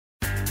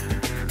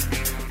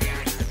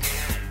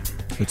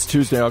It's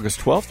Tuesday, August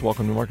 12th.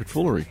 Welcome to Market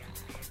Foolery.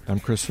 I'm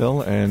Chris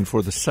Hill, and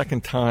for the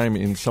second time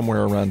in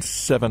somewhere around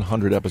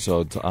 700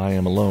 episodes, I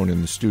am alone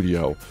in the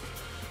studio.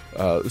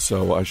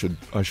 So I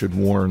should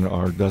warn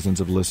our dozens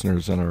of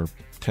listeners and our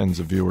tens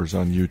of viewers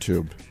on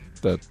YouTube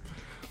that,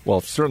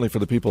 well, certainly for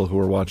the people who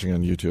are watching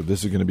on YouTube,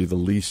 this is going to be the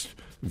least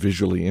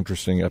visually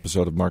interesting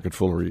episode of Market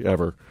Foolery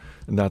ever.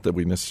 Not that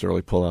we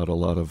necessarily pull out a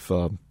lot of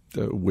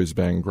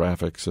whiz-bang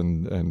graphics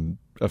and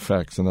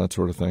effects and that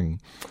sort of thing.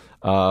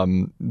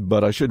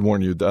 But I should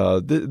warn you,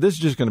 this is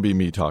just going to be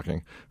me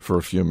talking for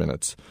a few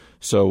minutes.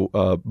 So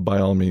by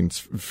all means,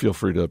 feel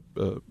free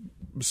to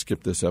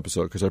skip this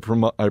episode because I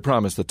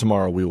promise that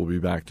tomorrow we will be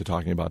back to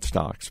talking about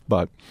stocks.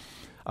 But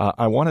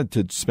I wanted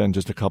to spend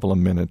just a couple of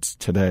minutes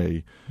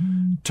today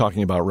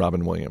talking about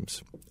Robin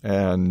Williams.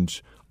 And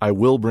I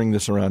will bring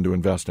this around to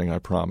investing, I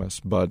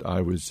promise. But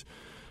I was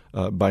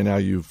by now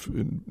you've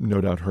no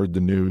doubt heard the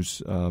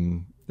news.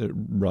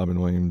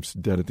 Robin Williams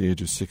dead at the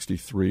age of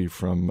 63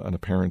 from an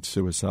apparent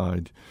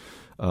suicide,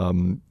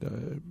 on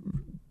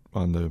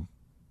the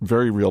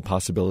very real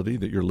possibility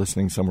that you're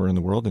listening somewhere in the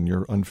world and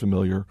you're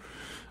unfamiliar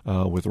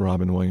with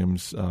Robin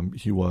Williams.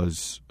 He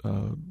was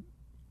an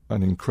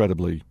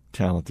incredibly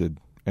talented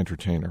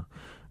entertainer,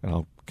 and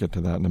I'll get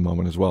to that in a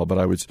moment as well. But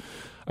I was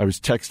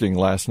texting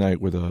last night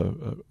with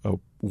a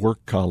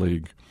work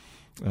colleague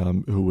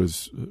who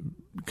was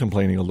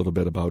complaining a little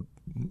bit about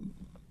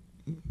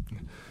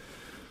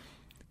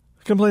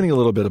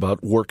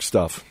work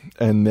stuff.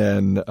 And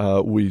then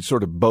we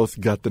sort of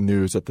both got the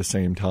news at the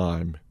same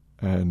time.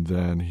 And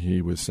then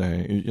he was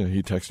saying,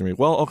 he texted me,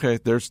 well, okay,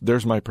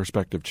 there's my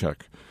perspective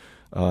check.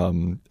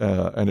 And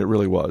it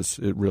really was.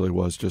 It really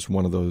was just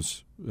one of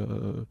those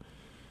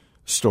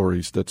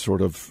stories that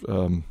sort of,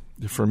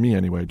 for me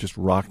anyway, just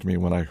rocked me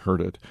when I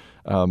heard it.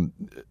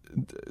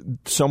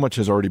 So much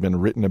has already been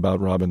written about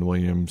Robin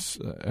Williams,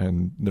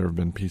 and there have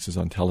been pieces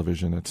on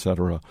television, et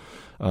cetera.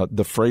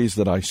 The phrase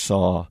that I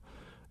saw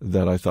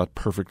that I thought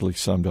perfectly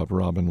summed up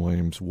Robin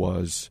Williams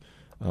was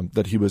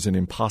that he was an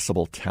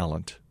impossible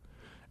talent.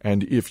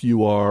 And if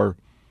you are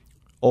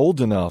old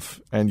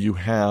enough and you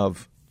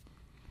have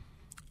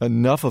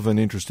enough of an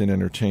interest in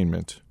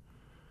entertainment,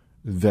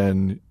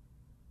 then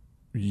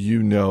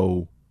you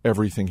know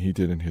everything he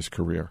did in his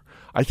career.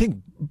 I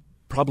think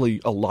probably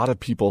a lot of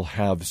people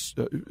have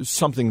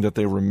something that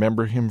they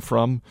remember him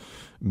from.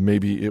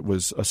 Maybe it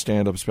was a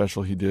stand-up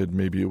special he did.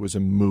 Maybe it was a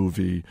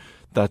movie,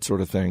 that sort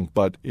of thing.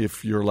 But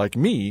if you're like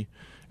me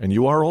and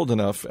you are old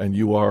enough and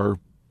you are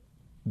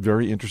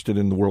very interested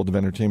in the world of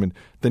entertainment,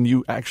 then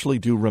you actually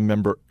do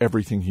remember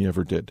everything he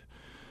ever did.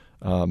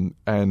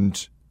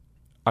 And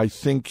I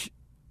think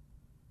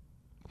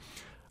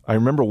I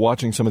remember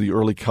watching some of the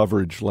early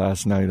coverage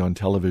last night on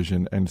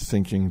television and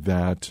thinking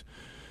that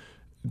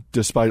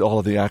despite all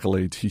of the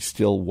accolades, he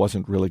still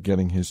wasn't really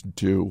getting his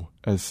due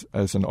as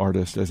an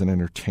artist, as an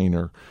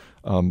entertainer,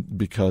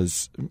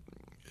 because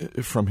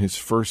from his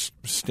first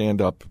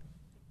stand-up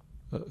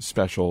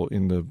special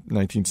in the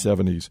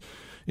 1970s,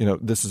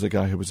 this is a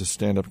guy who was a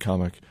stand-up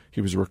comic.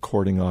 He was a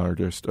recording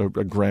artist, a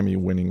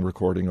Grammy-winning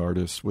recording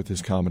artist with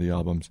his comedy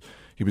albums.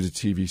 He was a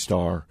TV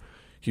star.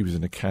 He was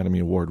an Academy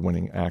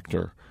Award-winning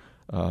actor.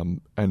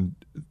 And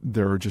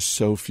there are just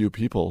so few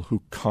people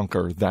who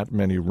conquer that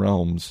many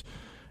realms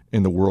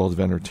in the world of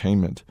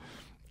entertainment.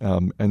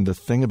 And the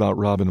thing about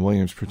Robin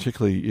Williams,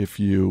 particularly if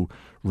you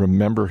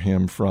remember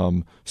him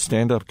from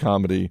stand-up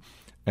comedy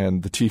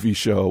and the TV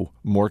show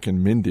Mork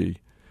and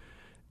Mindy,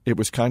 it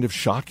was kind of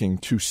shocking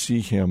to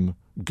see him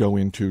go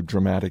into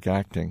dramatic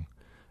acting,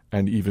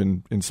 and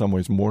even in some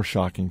ways more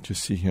shocking to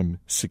see him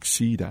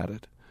succeed at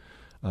it.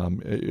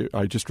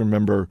 I just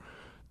remember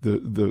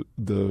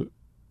the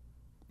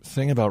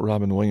thing about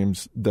Robin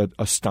Williams that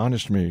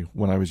astonished me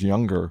when I was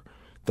younger,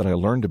 that I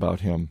learned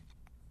about him,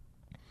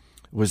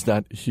 was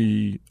that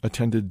he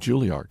attended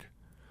Juilliard,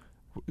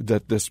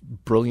 that this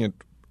brilliant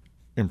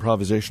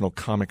improvisational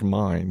comic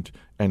mind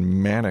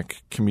and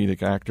manic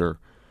comedic actor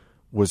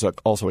was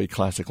also a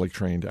classically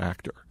trained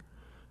actor.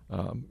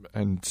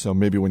 And so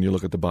maybe when you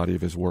look at the body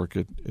of his work,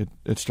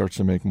 it starts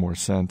to make more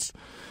sense.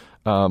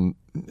 A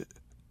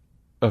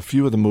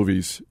few of the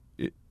movies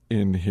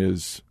in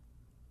his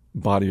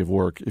body of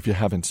work, if you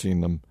haven't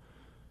seen them,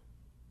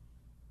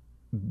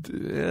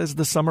 as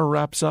the summer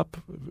wraps up,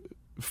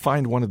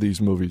 find one of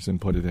these movies and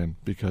put it in,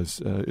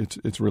 because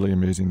it's really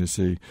amazing to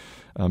see.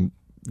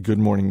 Good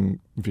Morning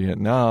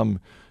Vietnam,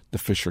 The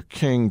Fisher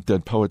King,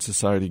 Dead Poets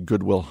Society,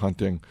 Good Will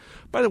Hunting.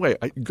 By the way,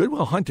 Good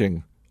Will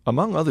Hunting,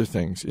 among other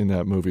things in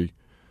that movie,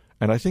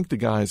 and I think the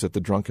guys at the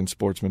Drunken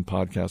Sportsman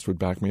podcast would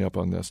back me up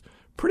on this,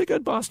 pretty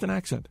good Boston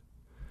accent.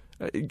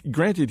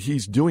 Granted,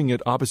 he's doing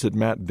it opposite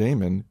Matt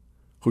Damon,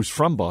 who's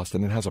from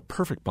Boston and has a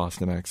perfect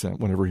Boston accent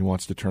whenever he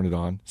wants to turn it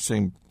on.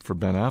 Same for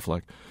Ben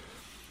Affleck.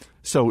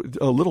 So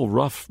a little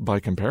rough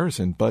by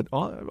comparison, but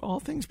all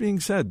things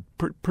being said,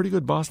 pretty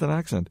good Boston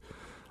accent.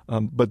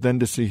 But then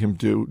to see him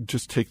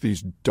just take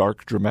these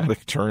dark,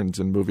 dramatic turns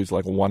in movies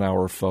like 1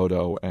 Hour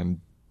Photo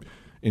and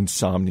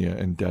Insomnia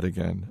and Dead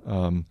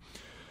Again.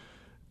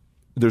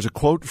 There's a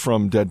quote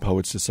from Dead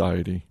Poets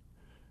Society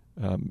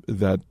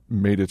that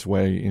made its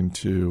way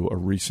into a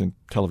recent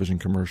television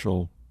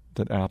commercial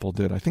that Apple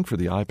did, I think for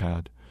the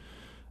iPad.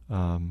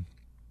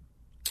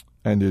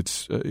 And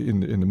it's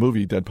in the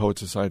movie Dead Poet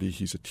Society,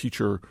 he's a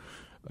teacher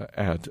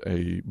at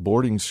a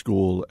boarding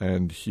school,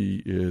 and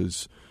it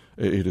is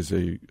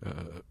a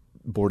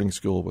boarding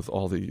school with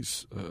all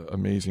these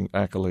amazing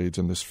accolades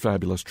and this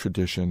fabulous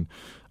tradition.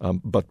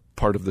 But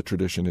part of the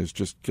tradition is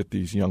just get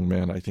these young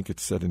men, I think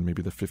it's set in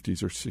maybe the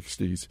 50s or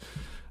 60s,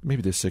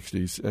 maybe the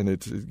 60s, and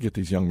it's get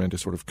these young men to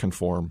sort of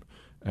conform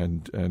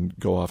and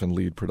go off and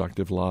lead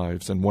productive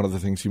lives. And one of the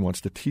things he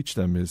wants to teach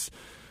them is,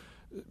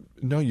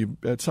 no,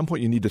 at some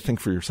point you need to think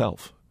for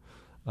yourself.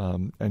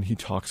 And he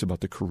talks about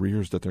the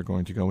careers that they're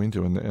going to go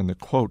into. And the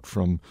quote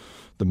from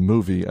the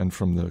movie and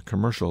from the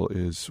commercial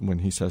is when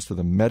he says to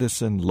them,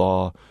 medicine,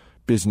 law,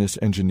 business,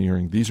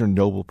 engineering, these are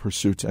noble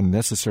pursuits and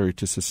necessary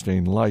to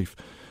sustain life.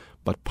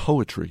 But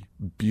poetry,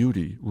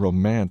 beauty,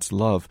 romance,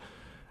 love,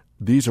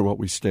 these are what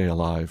we stay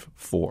alive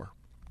for.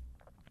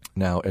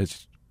 Now,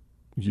 as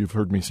you've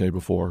heard me say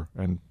before,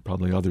 and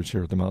probably others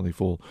here at the Motley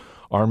Fool,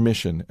 our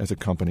mission as a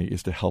company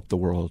is to help the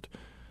world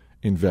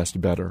invest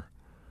better.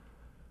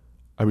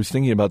 I was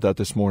thinking about that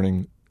this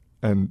morning,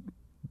 and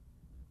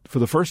for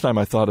the first time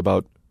I thought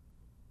about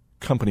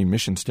company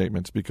mission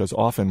statements, because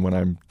often when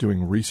I'm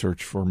doing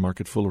research for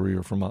Market Foolery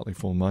or for Motley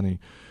Fool Money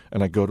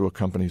and I go to a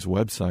company's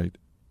website,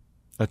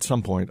 at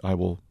some point I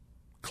will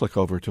click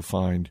over to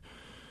find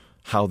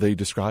how they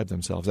describe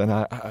themselves. And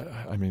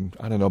I mean,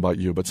 I don't know about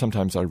you, but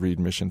sometimes I read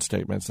mission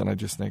statements and I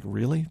just think,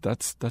 really?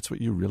 That's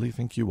what you really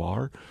think you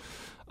are?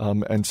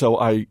 And so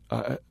I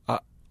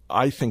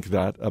think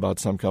that about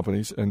some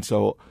companies. And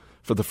so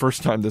for the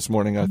first time this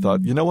morning, I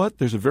thought, you know what?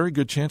 There's a very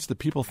good chance that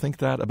people think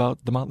that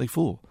about the Motley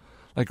Fool.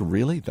 Like,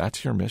 really?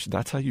 That's your mission?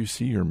 That's how you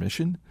see your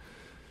mission?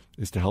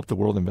 Is to help the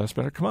world invest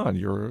better? Come on,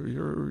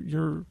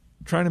 you're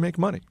trying to make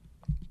money.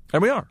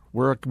 And we are.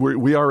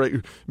 We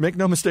are make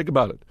no mistake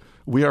about it.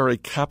 We are a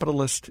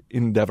capitalist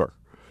endeavor.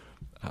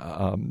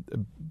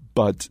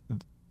 But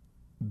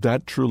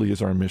that truly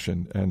is our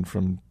mission. And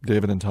from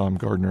David and Tom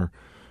Gardner,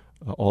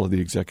 all of the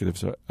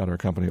executives at our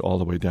company, all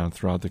the way down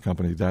throughout the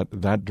company,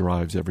 that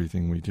drives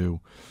everything we do.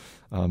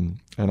 And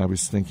I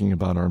was thinking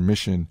about our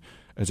mission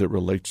as it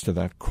relates to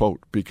that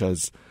quote,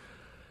 because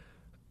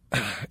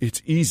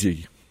it's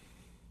easy.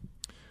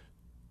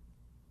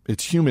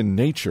 It's human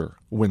nature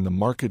when the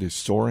market is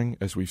soaring,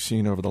 as we've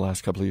seen over the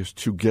last couple of years,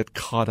 to get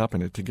caught up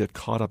in it, to get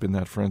caught up in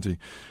that frenzy.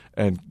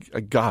 And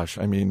gosh,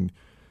 I mean,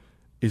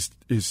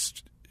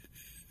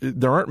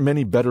 there aren't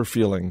many better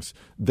feelings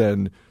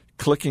than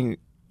clicking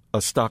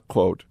a stock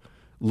quote,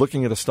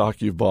 looking at a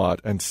stock you've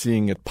bought and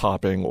seeing it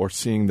popping or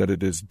seeing that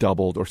it is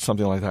doubled or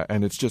something like that.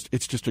 And it's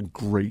just a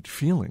great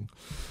feeling.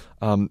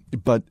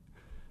 But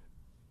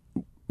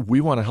we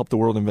want to help the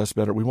world invest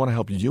better. We want to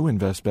help you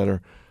invest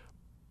better.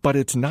 But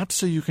it's not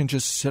so you can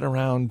just sit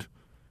around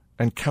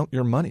and count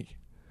your money.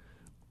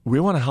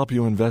 We want to help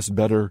you invest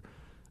better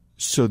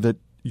so that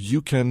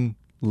you can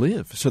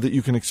live, so that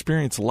you can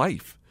experience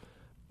life.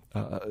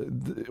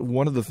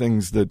 One of the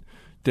things that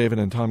David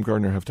and Tom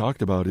Gardner have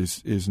talked about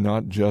is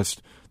not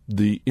just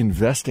the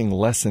investing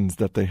lessons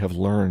that they have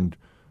learned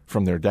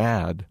from their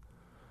dad,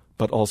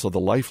 but also the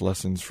life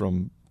lessons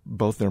from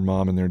both their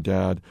mom and their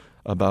dad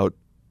about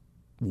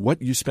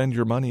what you spend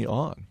your money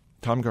on.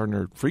 Tom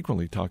Gardner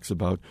frequently talks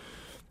about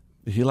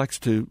he likes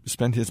to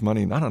spend his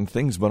money not on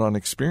things but on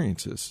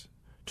experiences,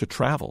 to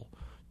travel,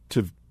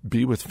 to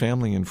be with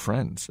family and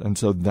friends. And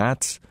so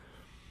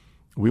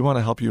we want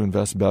to help you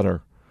invest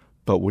better.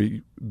 But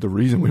the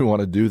reason we want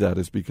to do that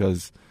is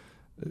because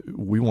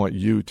we want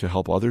you to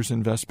help others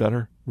invest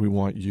better. We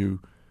want you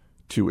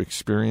to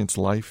experience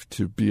life,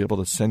 to be able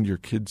to send your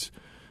kids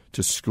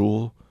to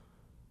school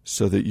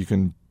so that you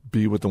can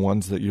be with the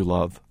ones that you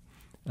love.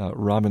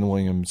 Robin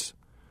Williams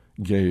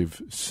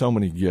gave so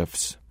many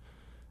gifts,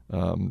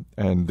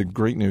 and the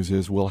great news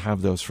is we'll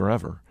have those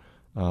forever.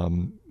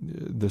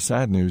 The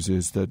sad news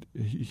is that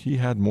he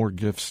had more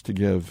gifts to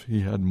give.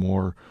 He had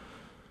more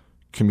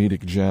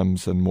comedic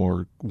gems and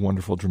more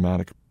wonderful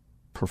dramatic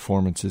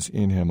performances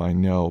in him, I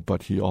know,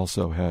 but he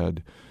also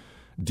had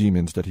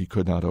demons that he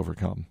could not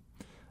overcome,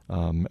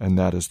 and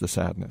that is the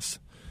sadness.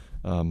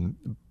 But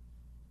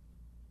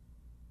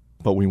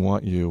we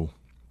want you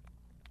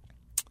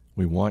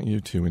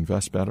to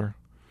invest better.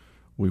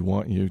 We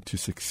want you to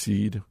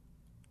succeed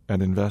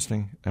at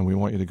investing, and we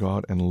want you to go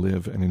out and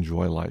live and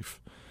enjoy life,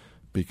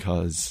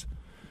 because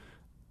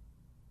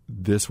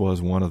this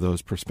was one of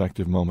those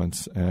perspective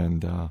moments,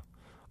 and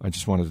I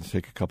just wanted to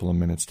take a couple of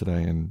minutes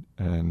today and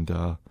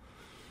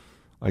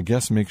I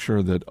guess make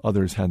sure that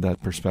others had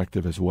that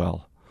perspective as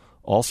well.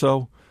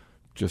 Also,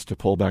 just to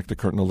pull back the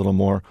curtain a little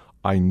more,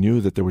 I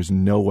knew that there was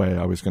no way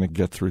I was going to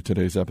get through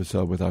today's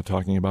episode without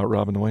talking about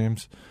Robin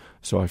Williams,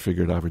 so I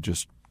figured I would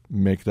just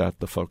make that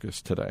the focus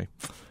today.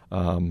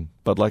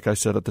 But like I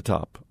said at the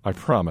top, I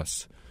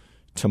promise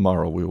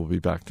tomorrow we will be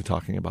back to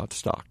talking about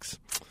stocks.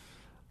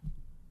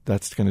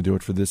 That's going to do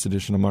it for this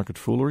edition of Market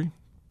Foolery.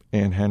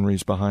 Ann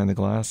Henry's behind the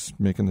glass,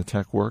 making the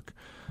tech work.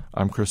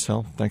 I'm Chris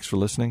Hill. Thanks for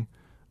listening,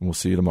 and we'll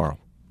see you tomorrow.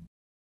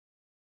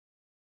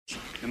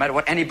 No matter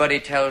what anybody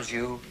tells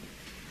you,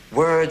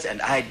 words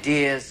and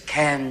ideas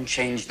can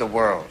change the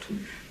world.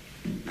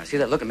 Now, see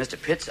that look in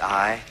Mr. Pitt's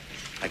eye?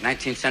 Like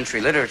 19th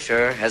century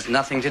literature has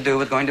nothing to do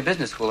with going to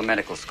business school or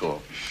medical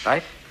school,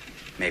 right?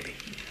 Maybe.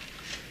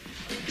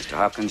 Mr.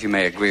 Hopkins, you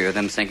may agree with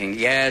him, thinking,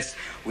 yes,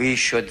 we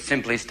should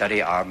simply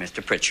study our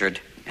Mr. Pritchard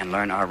and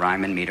learn our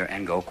rhyme and meter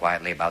and go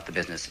quietly about the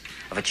business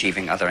of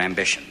achieving other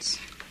ambitions.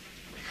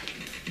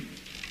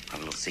 I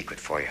have a little secret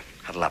for you.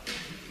 Huddle up.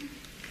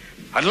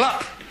 Huddle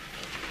up!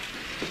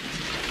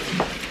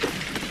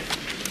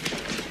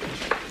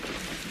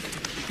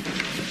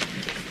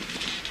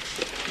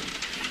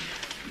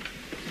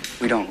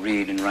 We don't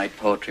read and write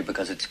poetry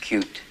because it's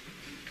cute.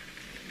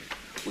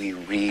 We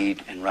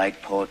read and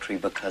write poetry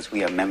because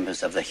we are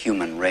members of the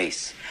human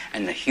race.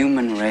 And the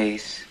human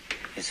race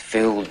is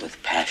filled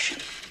with passion.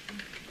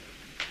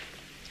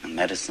 And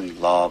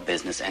medicine, law,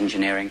 business,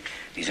 engineering,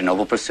 these are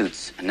noble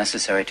pursuits and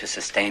necessary to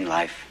sustain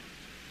life.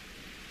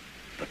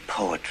 But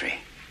poetry,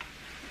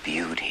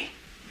 beauty,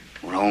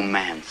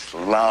 romance,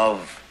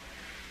 love,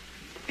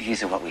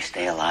 these are what we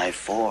stay alive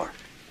for.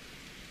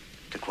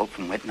 To quote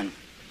from Whitman,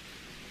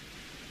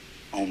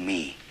 "O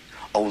me,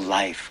 O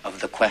life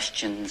of the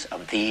questions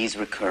of these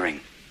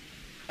recurring,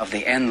 of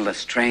the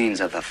endless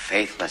trains of the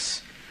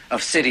faithless,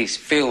 of cities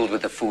filled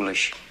with the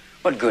foolish,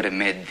 what good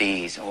amid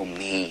these, O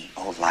me,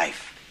 O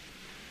life?"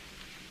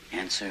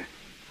 Answer,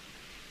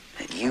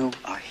 that you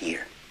are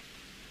here,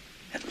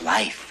 that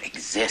life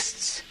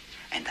exists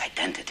and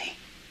identity,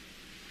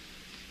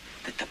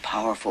 that the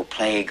powerful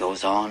play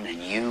goes on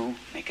and you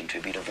may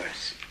contribute a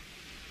verse.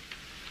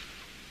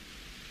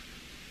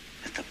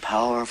 That the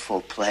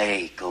powerful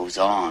play goes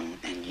on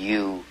and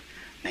you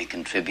may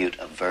contribute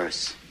a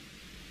verse.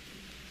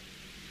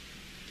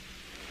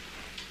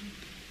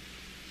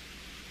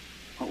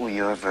 What will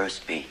your verse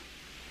be?